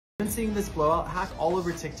I've been seeing this blowout hack all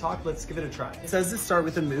over TikTok. Let's give it a try. It says to start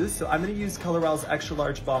with a mousse, so I'm gonna use Colorwell's Extra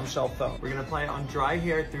Large Bombshell Foam. We're gonna apply it on dry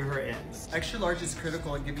hair through her ends. Extra Large is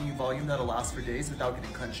critical in giving you volume that'll last for days without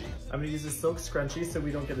getting crunchy. I'm gonna use a silk scrunchie so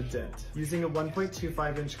we don't get a dent. Using a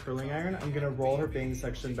 1.25-inch curling iron, I'm gonna roll her bang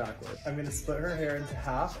section backward. I'm gonna split her hair into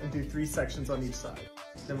half and do 3 sections on each side.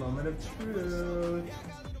 The moment of truth.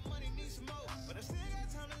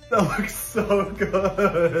 That looks so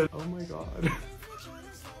good. Oh my god.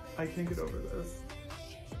 I can't get over this.